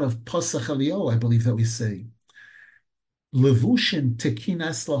part of Pasach Elio, I believe that we say. Levushin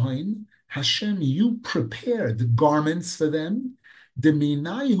tekinas lahain, Hashem, you prepared garments for them.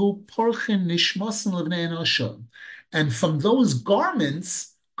 Deminaihu porchen nishmasen levnei enasha. And from those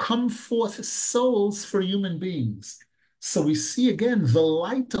garments come forth souls for human beings. So we see again the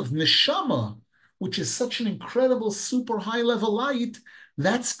light of neshama, which is such an incredible, super high level light,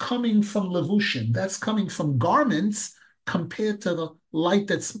 that's coming from levushin, that's coming from garments compared to the light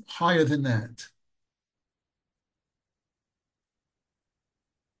that's higher than that.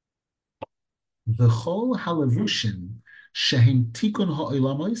 V'chol halavushin shehem tikun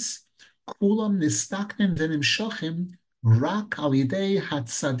ha'olamos kulam nistaknen v'nimshachim rak al yidei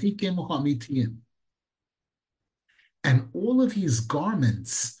hatzadikim ha'amitiyim. And all of these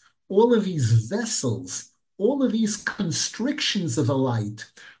garments, all of these vessels, all of these constrictions of the light,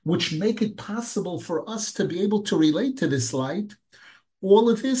 which make it possible for us to be able to relate to this light, all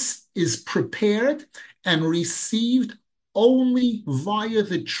of this is prepared and received only via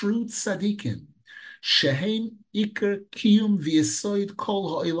the true tzaddikim. Shehem ikar kiyum v'yesoid kol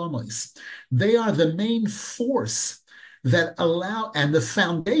ha'olamos. They are the main force that allow, and the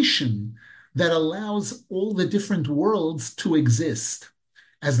foundation that allows all the different worlds to exist.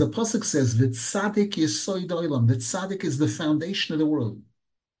 As the pasuk says, "V'tzadik yesoid olam," that tzaddik is the foundation of the world.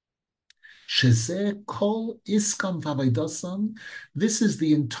 Shezeh kol iskam v'avaydasam. This is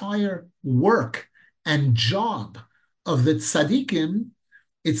the entire work and job of the tzaddikim.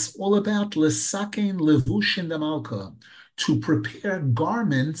 It's all about lesakein levushin damalka, to prepare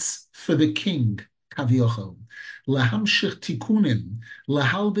garments for the king, kaviochel. Lahamshich tikunim,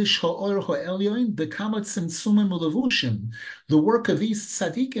 lahalbish ha'or ha'elyoin, bekama tzimtzumim ulevushim. The work of these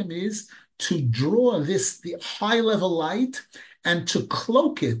tzaddikim is to draw the high-level light and to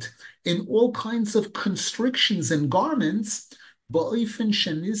cloak it in all kinds of constrictions and garments, in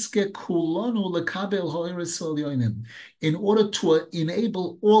order to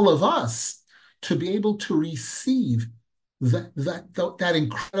enable all of us to be able to receive that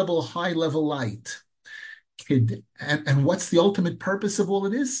incredible high-level light. And what's the ultimate purpose of all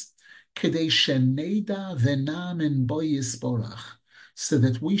of this? So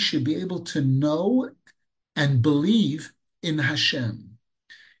that we should be able to know and believe in Hashem.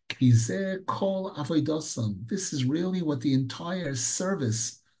 This is really what the entire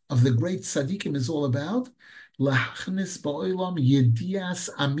service of the great tzaddikim is all about? Lachnis ba'olam yedias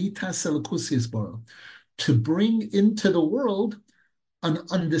amitas elokos yisborach, to bring into the world an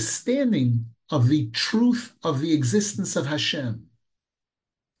understanding of the truth of the existence of Hashem.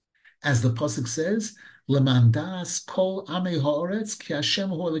 As the pasuk says, "Lemandas kol amei haaretz ki Hashem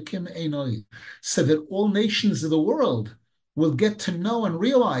hu Elokim einoi," so that all nations of the world will get to know and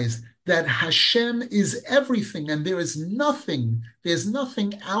realize that Hashem is everything, and there's nothing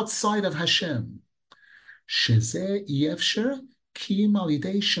outside of Hashem. Shezeh yefsher ki im al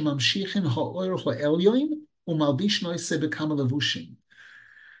yidei shemamshichin ha'or ha'elyon umalbish noise bekam levushim.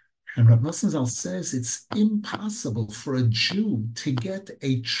 And Rav Nosson Zal says it's impossible for a Jew to get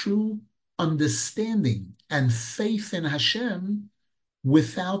a true understanding and faith in Hashem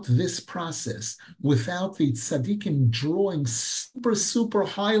without this process, without the tzaddikim drawing super, super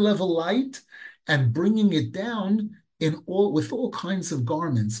high level light and bringing it down with all kinds of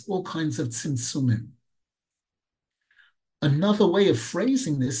garments, all kinds of tzimtzumim. Another way of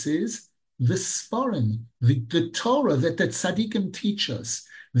phrasing this is the Sfarim, the Torah that the tzaddikim teach us.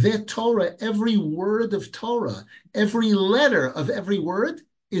 Their Torah, every word of Torah, every letter of every word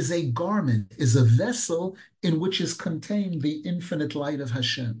is a garment, is a vessel in which is contained the infinite light of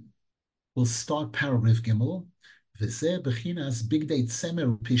Hashem. We'll start paragraph Gimel. V'zeh b'chinas bigdei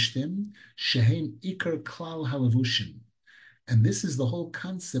tzemer pishtim shehem ikar klal halavushim. And this is the whole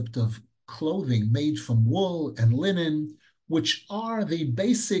concept of clothing made from wool and linen, which are the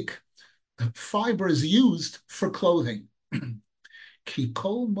basic fibers used for clothing. Ki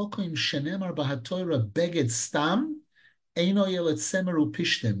kol mokim shenemar b'haTorah beged stam eino yelet semer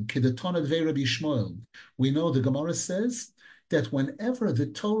upishtim kidatonad ve'Rabbi Shmuel. We know the Gemara says that whenever the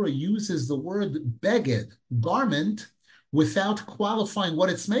Torah uses the word beged, garment, without qualifying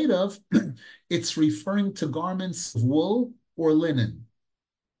what it's made of, it's referring to garments of wool or linen.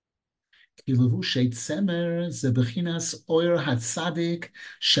 Ki levushay tzemer ze bechinas oyer hatzadik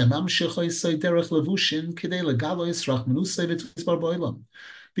shemamshichoy derech levushin kidei legalois rachmanusay v'tzbar boilam.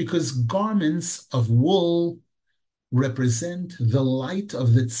 Because garments of wool represent the light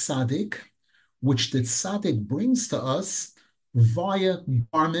of the tzaddik, which the tzaddik brings to us via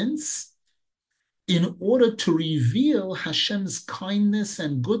garments in order to reveal Hashem's kindness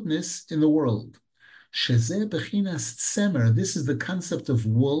and goodness in the world. Shezeh bechinas tzemer, this is the concept of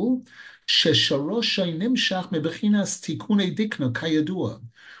wool, shesharoshay nimshach mebechinas tikunei dikna kayadua,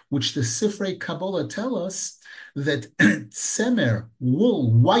 which the Sifrei Kabbalah tell us that tzemer,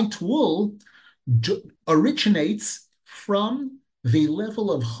 wool, white wool, originates from the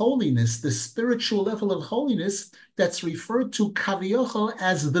level of holiness, the spiritual level of holiness that's referred to kaviyachol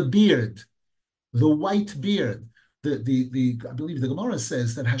as the beard, the white beard. I believe the Gemara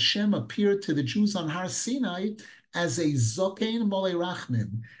says that Hashem appeared to the Jews on Har Sinai as a zokein molei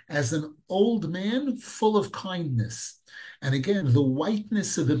rachmin, as an old man full of kindness. And again, the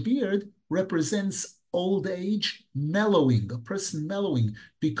whiteness of the beard represents old age, mellowing, a person mellowing,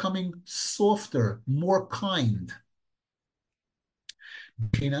 becoming softer, more kind.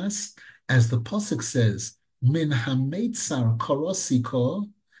 As the pasuk says, min hameitzar korosiko,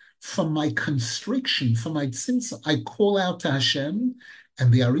 from my constriction, from my sins, I call out to Hashem.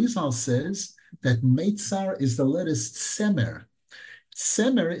 And the Arizal says that meitzar is the letter tsemer.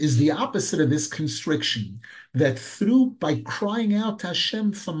 Tsemer is the opposite of this constriction, that by crying out to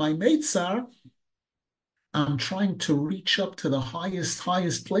Hashem for my meitzar, I'm trying to reach up to the highest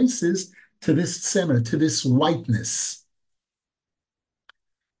places, to this tsemer, to this whiteness.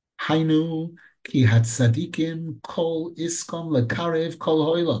 Hainu ki hatzadikim kol iskom lekarev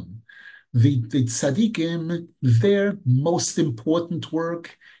kol hoilam. The tzadikim, their most important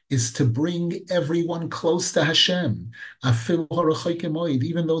work is to bring everyone close to Hashem.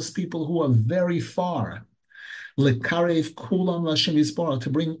 Even those people who are very far. Lekarev kulam l'Hashem yisborach, to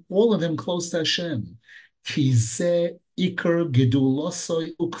bring all of them close to Hashem. Ki zeh ikar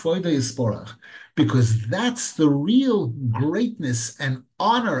gedulosoi ukvoida yisborach, because that's the real greatness and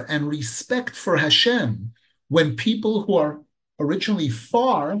honor and respect for Hashem, when people who are originally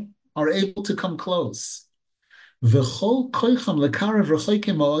far are able to come close. V'chol koicham lekarev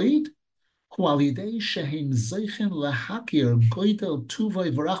rechoikim moed hu al yidei shehem zeichen lahakir goydel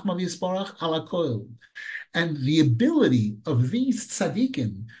tuvay v'rachma v'yisborach ala kol. And the ability of these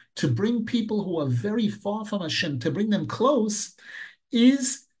tzaddikim to bring people who are very far from Hashem, to bring them close,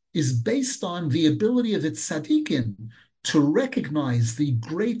 is based on the ability of the tzaddikim to recognize the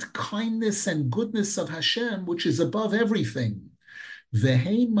great kindness and goodness of Hashem, which is above everything.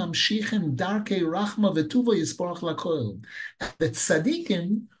 Ve'heim mamshichem darkei rachma v'tuva yisborach lakoil. The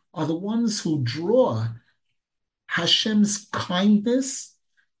tzaddikim are the ones who draw Hashem's kindness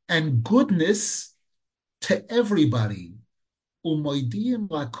and goodness to everybody. Umoidim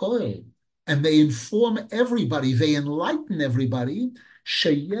lakoil, and they inform everybody, they enlighten everybody,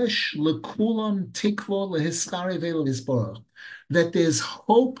 sheyesh lekulam tikvo lehiskare ve'lehisborach, that there's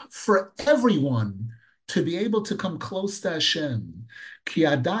hope for everyone to be able to come close to Hashem. Ki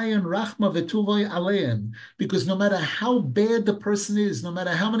adayin rachma v'tuvoy aleim, because no matter how bad the person is, no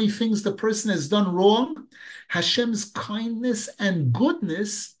matter how many things the person has done wrong, Hashem's kindness and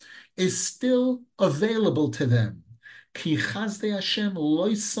goodness is still available to them. Because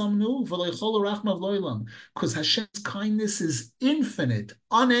Hashem's kindness is infinite,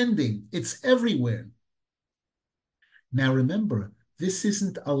 unending, it's everywhere. Now remember, this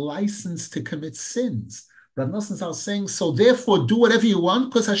isn't a license to commit sins. Rav Nosson is saying, so therefore do whatever you want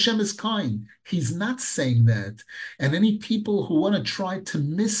because Hashem is kind. He's not saying that. And any people who want to try to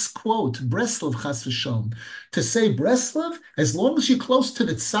misquote Breslov Chas v'Shalom, to say Breslov, as long as you're close to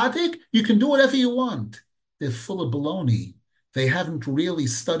the tzaddik, you can do whatever you want. They're full of baloney. They haven't really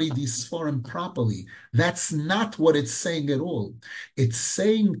studied these Sforim properly. That's not what it's saying at all. It's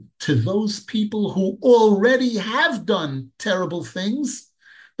saying to those people who already have done terrible things,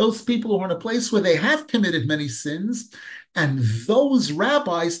 those people who are in a place where they have committed many sins, and those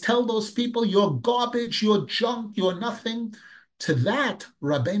rabbis tell those people, you're garbage, you're junk, you're nothing. To that,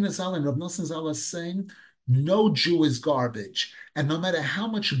 Rabbeinu Zal and Rav Nosson Zal are saying, no Jew is garbage. And no matter how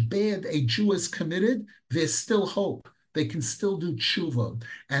much bad a Jew has committed, there's still hope. They can still do tshuva.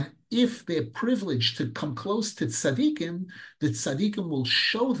 And if they're privileged to come close to tzaddikim, the tzaddikim will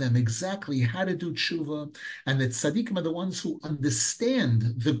show them exactly how to do tshuva. And the tzaddikim are the ones who understand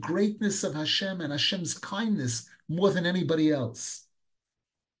the greatness of Hashem and Hashem's kindness more than anybody else.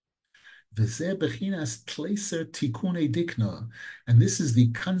 And this is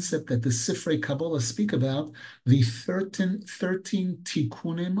the concept that the Sifrei Kabbalah speak about, the 13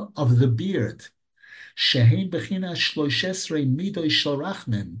 tikkunim of the beard.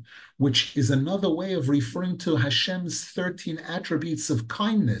 Which is another way of referring to Hashem's 13 attributes of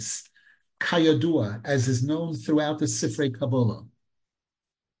kindness, kayadua, as is known throughout the Sifrei Kabbalah.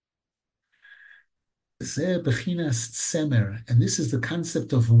 And this is the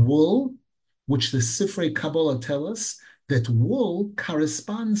concept of wool, which the Sifrei Kabbalah tell us that wool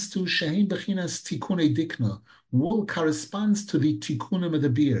corresponds to Shehem Bechinas Tikkunei Dikna. Wool corresponds to the tikkunim of the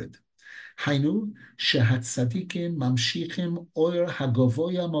beard. Hainu shehatzadikim mamshichim oyer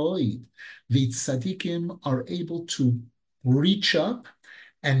hagavoya ma'oid. The tzadikim are able to reach up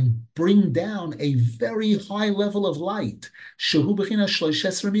and bring down a very high level of light. Shehu b'china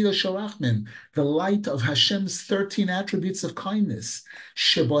shloishes remida sharachmin, the light of Hashem's 13 attributes of kindness.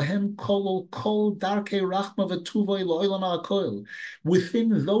 Shebohem kol darkei rachma v'tuvoi lo'olam ha'kol.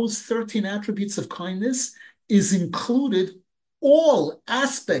 Within those 13 attributes of kindness is included all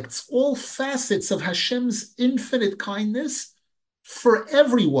aspects, all facets of Hashem's infinite kindness for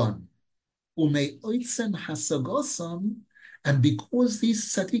everyone. And because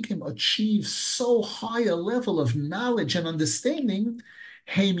these tzaddikim achieve so high a level of knowledge and understanding,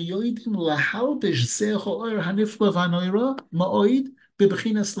 the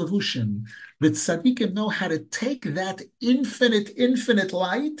tzaddikim know how to take that infinite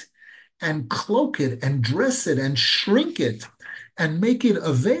light and cloak it and dress it and shrink it and make it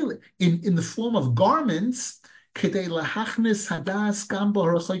available in the form of garments in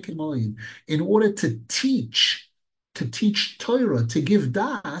order to teach Torah, to give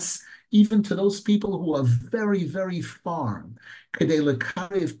das, even to those people who are very, very far, in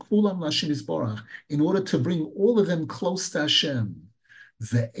order to bring all of them close to Hashem.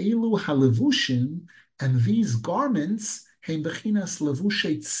 Ve'elu halavushin, and these garments,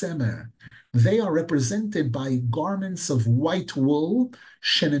 they are represented by garments of white wool,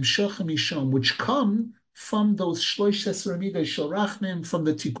 which come from those shloishes ramidei sharachnim, from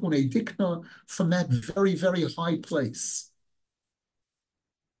the tikkunei dikna, from that very, very high place.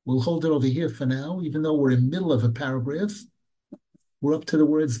 We'll hold it over here for now, even though we're in the middle of a paragraph. We're up to the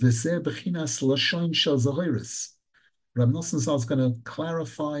words v'zeh b'chinas lashon shel zahiris. Rav Nosson Zal is going to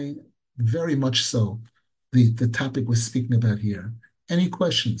clarify very much so the topic we're speaking about here. Any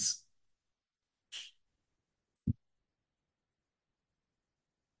questions?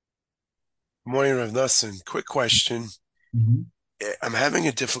 Good morning, Rav Nosson. Quick question. Mm-hmm. I'm having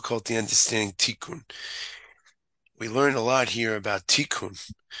a difficulty understanding tikkun. We learned a lot here about tikkun,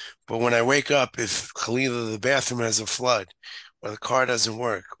 but when I wake up, if Khalilah, the bathroom has a flood, or the car doesn't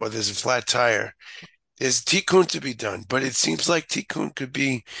work, or there's a flat tire, there's tikkun to be done. But it seems like tikkun could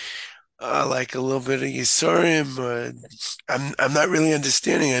be like a little bit of Yisurim. I'm not really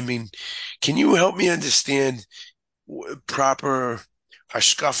understanding. I mean, can you help me understand proper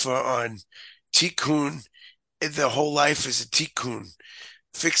hashkafa on tikkun. The whole life is a tikkun.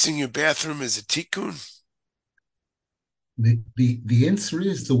 Fixing your bathroom is a tikkun. The answer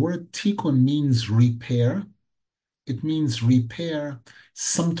is the word tikkun means repair. It means repair.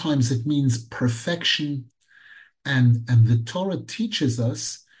 Sometimes it means perfection. And the Torah teaches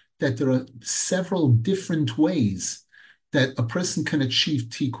us that there are several different ways that a person can achieve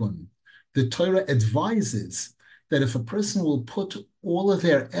tikkun. The Torah advises that if a person will put all of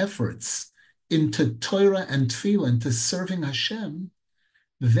their efforts into Torah and Tefillah, into serving Hashem,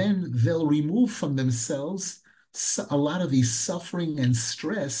 then they'll remove from themselves a lot of the suffering and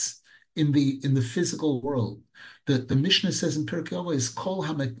stress in the physical world. The Mishnah says in Pirkei Avos, "Kol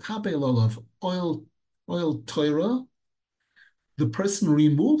hamekabel olav oil Torah." The person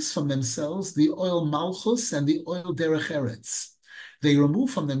removes from themselves the oil Malchus and the oil Derech Eretz. They remove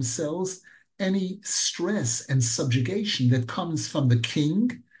from themselves any stress and subjugation that comes from the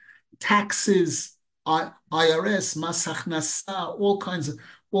king, taxes, IRS, Mas Haknasa, all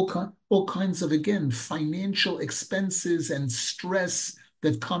kinds of again financial expenses and stress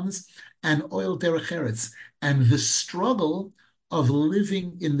that comes, and oil derech eretz, and the struggle of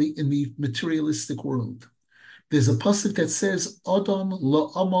living in the materialistic world. There's a pasuk that says, "Adam lo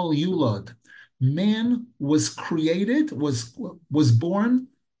amal yulad." Man was created, was born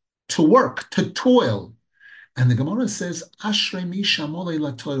to work, to toil. And the Gemara says, "Ashrei mi shamolei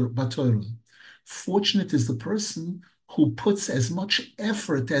b'Torah." Fortunate is the person who puts as much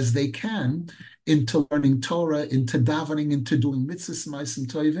effort as they can into learning Torah, into davening, into doing mitzvahs, ma'asim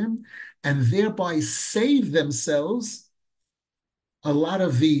tovim, and thereby save themselves a lot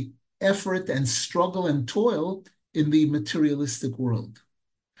of the effort and struggle and toil in the materialistic world.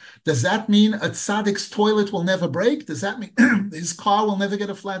 Does that mean a tzaddik's toilet will never break? Does that mean his car will never get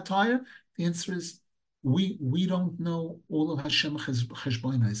a flat tire? The answer is we don't know all of Hashem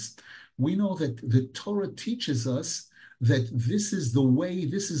cheshbonos. We know that the Torah teaches us that this is the way,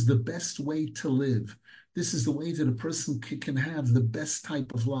 this is the best way to live. This is the way that a person can have the best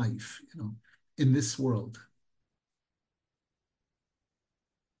type of life, in this world.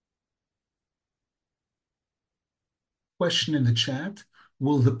 Question in the chat: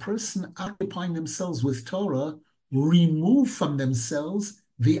 will the person occupying themselves with Torah remove from themselves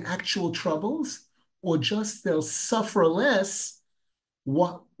the actual troubles, or just they'll suffer less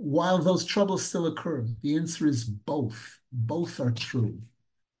while those troubles still occur? The answer is both. Both are true.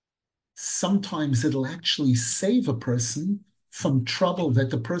 Sometimes it'll actually save a person from trouble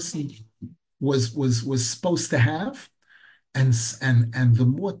that the person was supposed to have. And the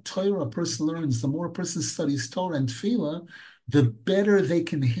more Torah a person learns, the more a person studies Torah and Tefillah, the better they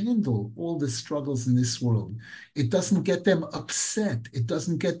can handle all the struggles in this world. It doesn't get them upset. It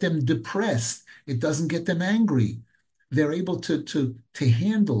doesn't get them depressed. It doesn't get them angry. They're able to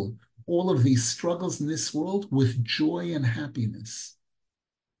handle all of these struggles in this world with joy and happiness.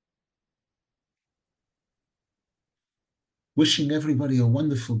 Wishing everybody a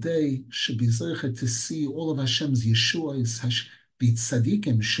wonderful day. Should be zeicha to see all of Hashem's Yeshuas. The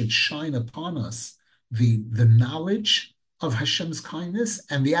tzaddikim should shine upon us the knowledge of Hashem's kindness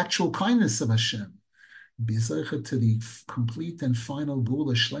and the actual kindness of Hashem. Be zeicha to the complete and final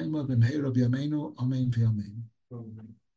Gula Shlema b'mheira b'yameinu. Amen v'amen.